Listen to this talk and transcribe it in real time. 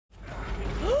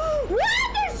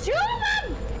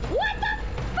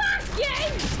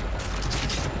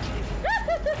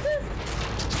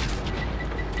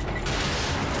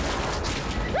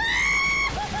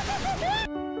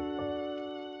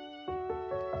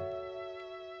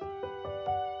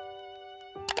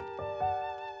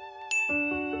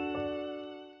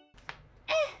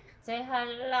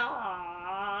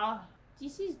la.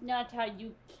 This is not how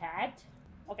you cat.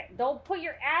 Okay, don't put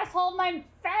your asshole in my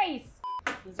face.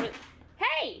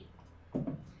 Hey!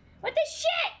 What the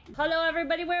shit? Hello,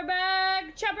 everybody. We're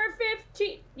back. Chapter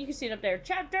 15. You can see it up there.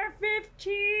 Chapter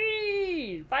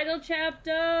 15. Final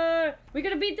chapter. We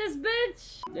gonna beat this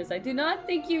bitch? Yes, I do not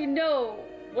think you know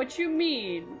what you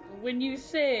mean when you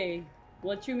say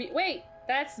what you mean. Wait,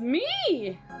 that's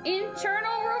me.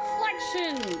 Internal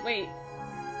reflection. Wait.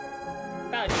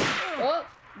 About you. Oh.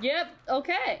 Yep,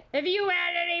 okay. If you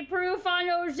had any proof on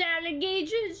those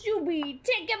allegations, you'll be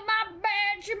taking my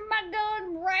badge and my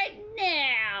gun right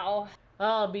now.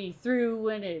 I'll be through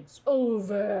when it's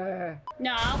over.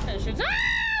 No, I'll finish it. Ah!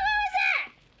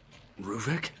 What was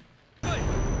that? Ruvik?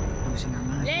 Losing our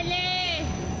mind. Lily!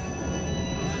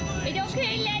 It's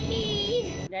okay,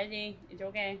 Lily! Leslie, it's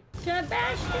okay.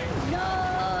 Sebastian!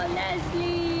 No,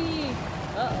 Leslie!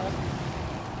 Uh-oh.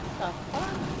 What the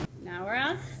fuck? Now we're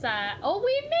outside. Oh,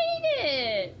 we made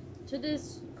it to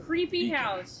this creepy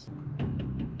house.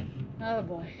 Oh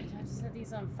boy, did I set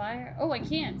these on fire? Oh, I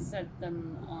can't set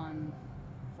them on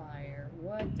fire.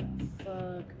 What the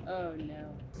fuck? Oh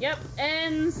no. Yep,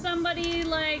 and somebody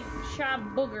like shot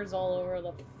boogers all over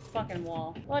the fucking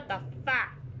wall. What the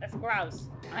fuck? That's gross.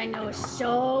 I know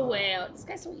so well. This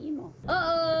guy's so emo.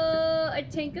 Uh-oh, a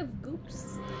tank of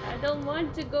goops. I don't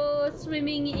want to go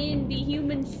swimming in the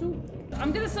human soup.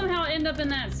 I'm gonna somehow end up in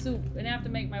that soup and have to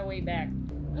make my way back.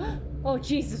 Oh,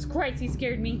 Jesus Christ, he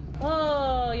scared me.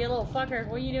 Oh, you little fucker.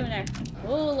 What are you doing there?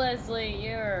 Oh, Leslie,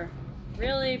 you're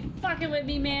really fucking with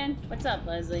me, man. What's up,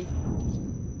 Leslie?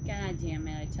 God damn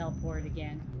it, I teleported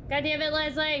again. God damn it,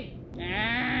 Leslie.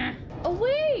 Ah. Oh,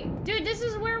 wait. Dude, this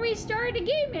is where we started the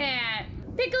game at.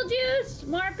 Pickle juice.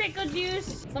 More pickle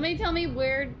juice. Somebody tell me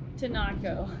where to not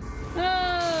go.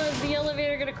 Oh, is the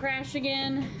elevator gonna crash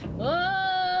again?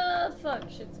 Oh, fuck.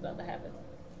 Shit's about to happen.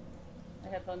 My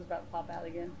headphones about to pop out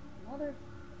again. Mother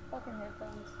fucking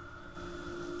headphones.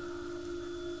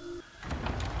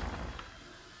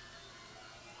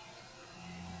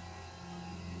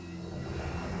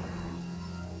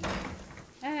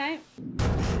 Alright.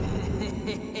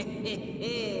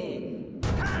 Hey,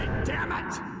 damn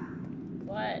it!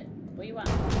 What? What do you want?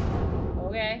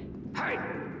 Okay. Hey!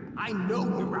 I know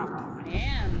you're out I there.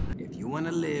 am. If you want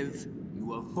to live,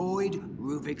 you avoid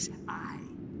Ruvik's eye.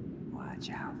 Watch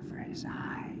out for his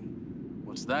eye.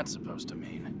 What's that supposed to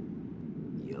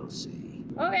mean? You'll see.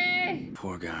 Okay.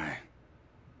 Poor guy.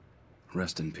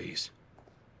 Rest in peace.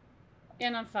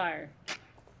 And on fire.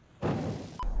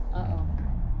 Uh-oh.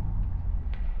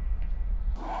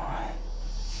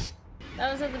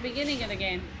 That was at the beginning of the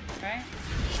game, right?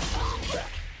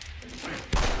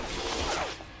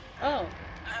 Oh.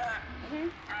 Okay.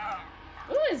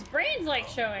 Ooh, his brain's like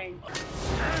showing.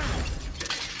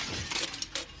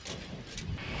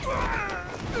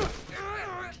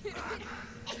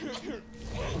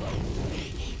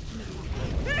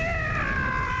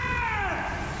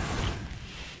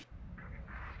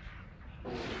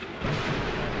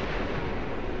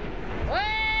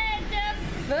 What the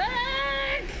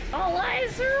fuck? All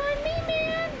eyes are on me,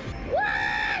 man.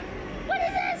 What? What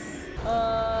is this?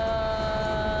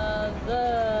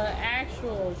 The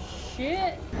actual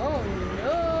shit. Oh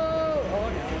no. Oh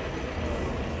no.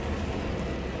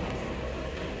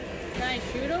 Can I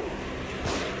shoot him?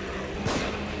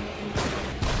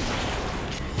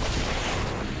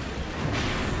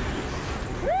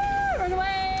 Woo! Run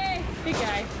away! Big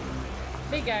guy.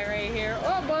 Big guy right here.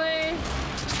 Oh boy.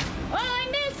 Oh, I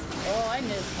missed! Oh, I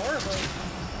missed horribly.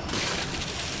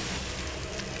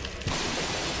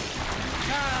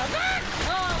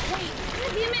 Oh, wait.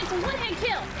 God damn it, it's a one-hit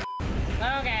kill.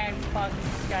 Okay, fuck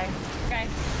this guy. Okay.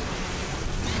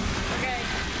 Okay.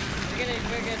 We're good,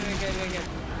 we're good, we're good, we're good.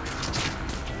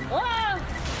 Whoa!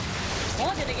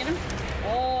 Oh, did I get him?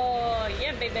 Oh,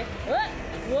 yeah, baby. What?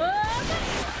 What?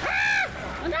 Ah!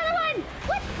 Another one!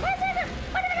 What? What is it?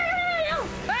 What did I get? Oh,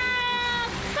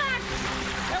 fuck!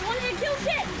 That one-hit kill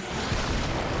shit!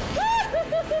 Woo!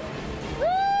 Woo!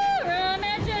 Run,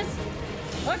 matches!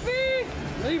 Fuck me!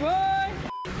 Leroy!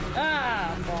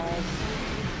 Ah, balls.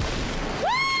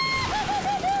 Woo!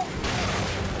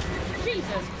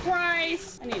 Jesus Christ!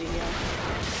 I need to heal.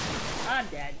 I'm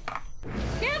dead.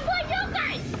 Damn boy, you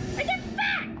guys! I get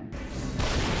back!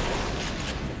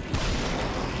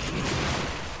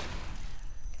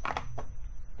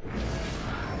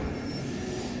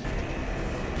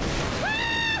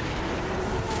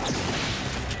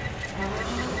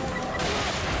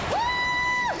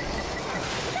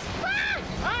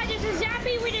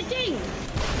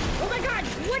 Oh my god,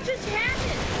 what just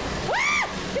happened?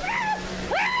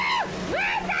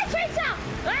 Where's that chainsaw?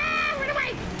 Ah, run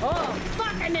away! Oh,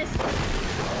 fuck, I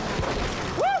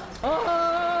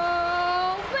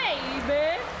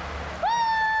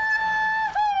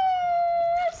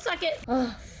like it.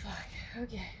 Oh, fuck.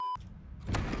 Okay.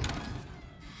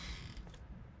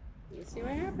 Let's see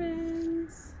what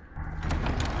happens.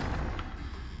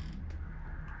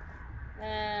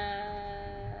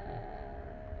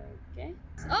 Okay.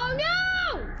 Oh,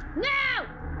 no! No!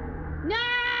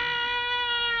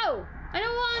 No! I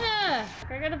don't wanna!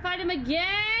 I gotta fight him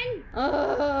again?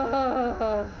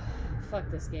 Oh,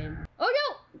 fuck this game. Oh,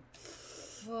 no!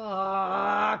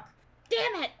 Fuck.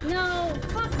 Damn it! No,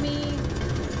 fuck me.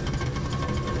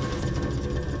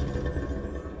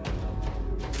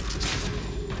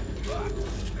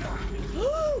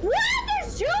 What?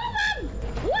 There's two of them?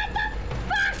 What the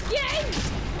fuck, game?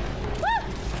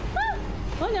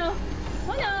 Oh no.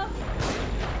 Oh no.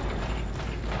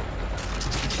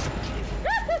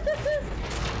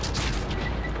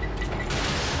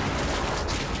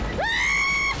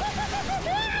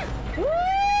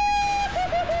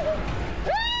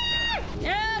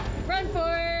 Nope. Run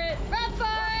for it. Run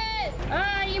for it.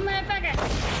 Ah, you motherfucker.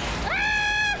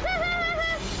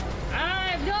 I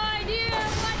have no idea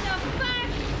what the fuck.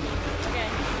 Okay.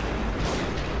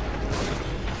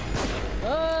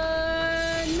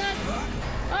 Oh, nuts.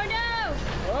 Oh no.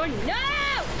 Oh no.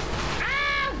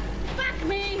 Ow. Fuck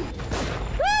me.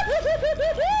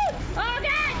 Oh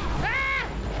god. Ah.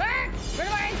 Ah. Run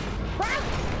away.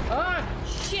 Oh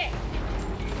shit.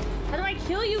 How do I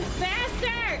kill you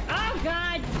faster? Oh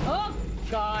god. Oh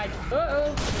god.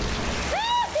 Uh-oh.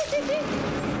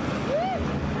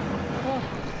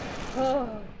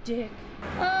 Oh, dick.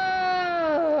 Oh,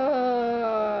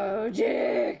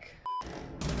 dick.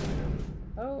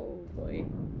 Oh, boy.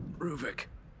 Ruvik.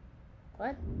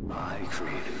 What? I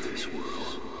created this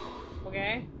world.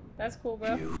 Okay. That's cool,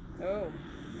 bro. Oh,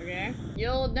 okay.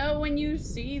 You'll know when you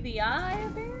see the eye,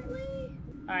 apparently?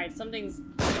 Alright, something's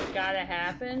gotta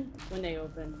happen when they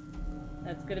open.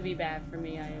 That's gonna be bad for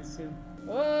me, I assume.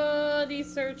 Oh,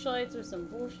 these searchlights are some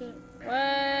bullshit.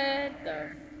 What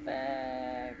the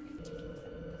fuck?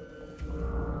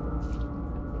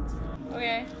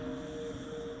 Okay.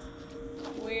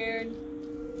 Weird.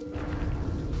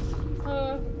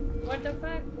 What the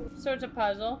fuck? So it's a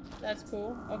puzzle. That's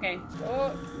cool. Okay.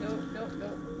 Oh, no, no, no.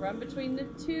 Run between the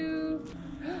two.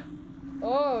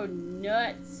 Oh,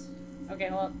 nuts. Okay,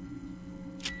 hold on.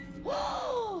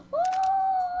 Oh,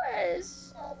 that is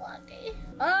so lucky.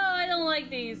 Oh, I don't like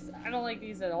these. I don't like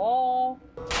these at all.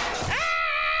 Ah!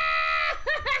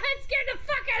 I scared the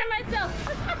fuck out of myself.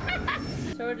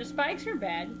 So the spikes are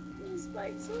bad. The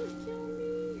spikes will kill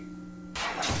me.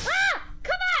 Ah!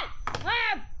 Come on!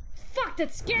 Ah! Fuck,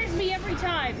 that scares me every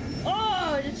time.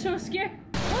 Oh, it's so scary.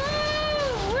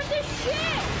 Oh, what the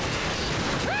shit?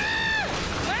 Ah!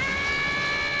 Ah!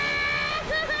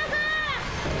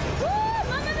 Woo,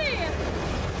 mamma mia!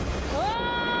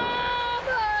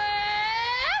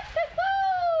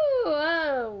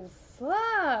 Oh,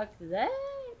 fuck that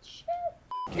shit.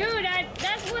 Dude,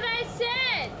 that's what I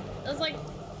said. I was like,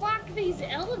 fuck these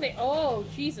elevators. Oh,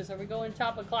 Jesus, are we going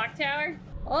top of Clock Tower?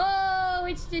 Oh,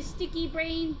 it's the sticky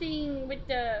brain thing with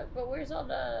the... But where's all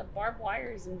the barbed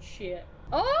wires and shit?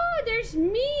 Oh, there's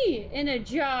me in a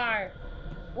jar.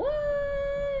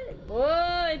 What?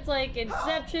 Whoa, it's like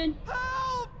Inception.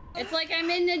 It's like I'm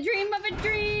in the dream of a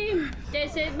dream.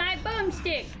 This is my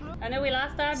boomstick. I know we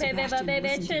lost our baby, but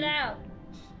baby, chill out.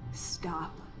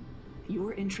 Stop.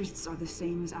 Your interests are the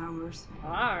same as ours.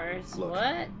 Ours? Look. What?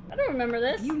 I don't remember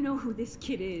this. You know who this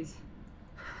kid is.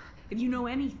 If you know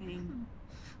anything,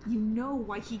 you know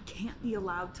why he can't be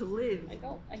allowed to live. I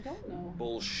don't know.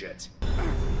 Bullshit.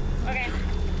 Okay.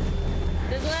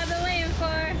 This is what I've been waiting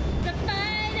for. The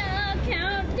final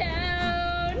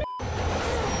countdown.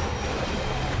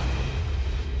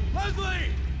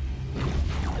 Leslie!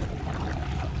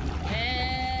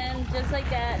 And just like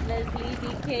that, Leslie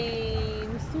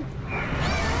became soup.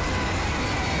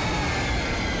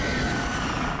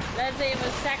 Leslie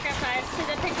was sacrificed to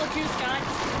the pickle juice god.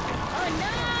 Oh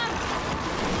no!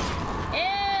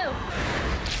 Ew!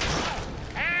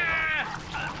 Ah!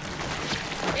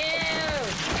 Ew!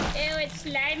 Ew, it's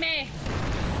slimy!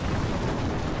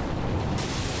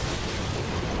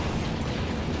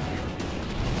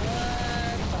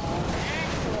 What the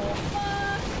actual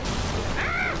fuck?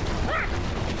 Ah! Fuck!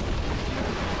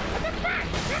 What the fuck?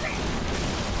 Stop it!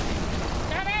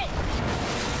 Stop it!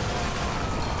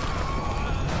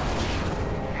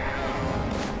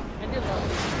 I do love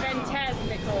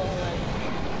phantasmical.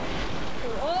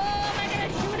 Oh, am I gonna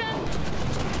shoot him?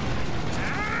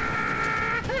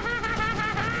 Ah! Shoot him in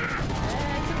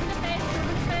the face, shoot him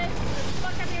in the face.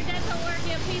 Fuck up your dental work,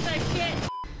 you piece of shit.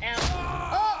 Ow.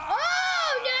 Oh,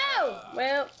 oh no!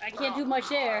 Well, I can't do much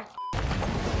there.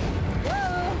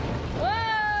 Whoa!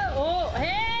 Whoa! Oh,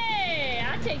 hey!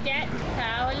 I I'll take that.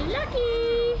 How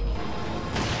lucky!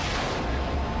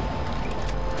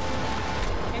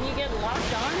 Can you get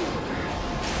locked on?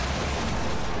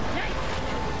 Nice!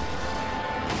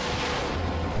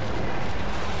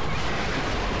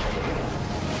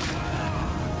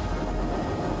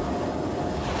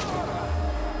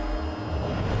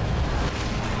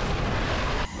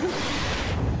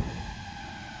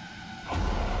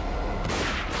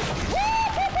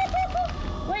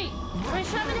 Wait, my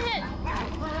shot in the head.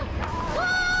 Whoa,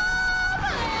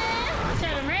 man.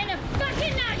 Shot him right in the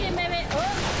fucking noggin, baby. Oh,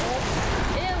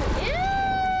 ew, ew.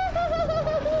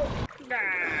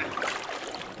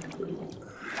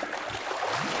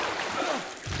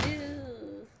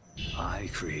 Ew. I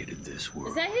created this world.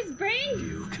 Is that his brain?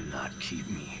 You cannot keep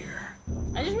me here.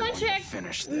 I just want to check,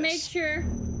 finish make this. sure.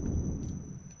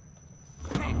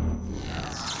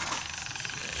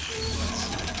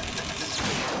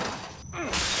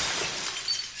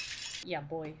 Yeah,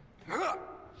 boy.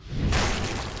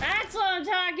 That's what I'm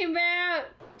talking about!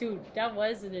 Dude, that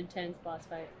was an intense boss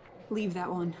fight. Leave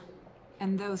that one.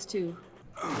 And those two.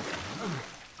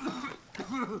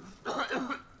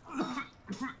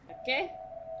 Okay?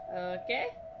 Okay?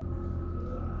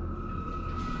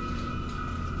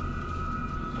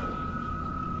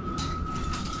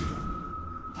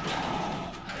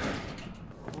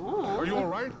 Oh. Are you all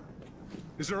right?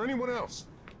 Is there anyone else?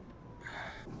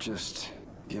 Just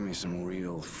give me some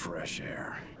real fresh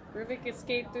air. Ruvik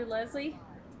escaped through Leslie,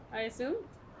 I assume?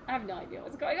 I have no idea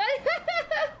what's going on.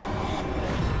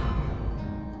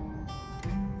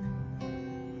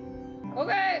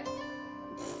 Okay.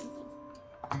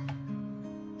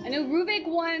 I knew Ruvik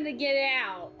wanted to get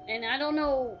out, and I don't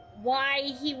know why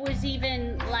he was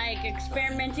even, like,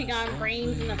 experimenting on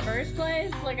brains in the first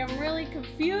place. Like, I'm really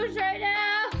confused right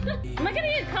now. Am I gonna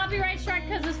get a copyright strike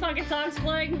because this fucking song's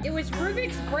playing? It was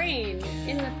Ruvik's brain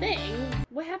in the thing.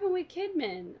 What happened with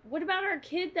Kidman? What about our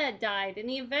kid that died and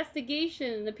the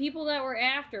investigation, the people that were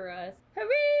after us? Hooray!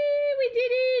 We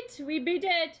did it! We beat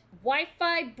it!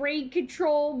 Wi-Fi brain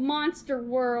control monster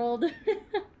world.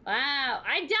 Wow,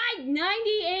 I died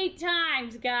 98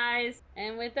 times, guys.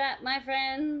 And with that, my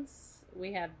friends,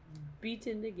 we have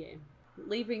beaten the game.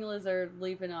 Leaping lizard,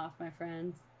 leaping off, my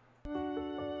friends.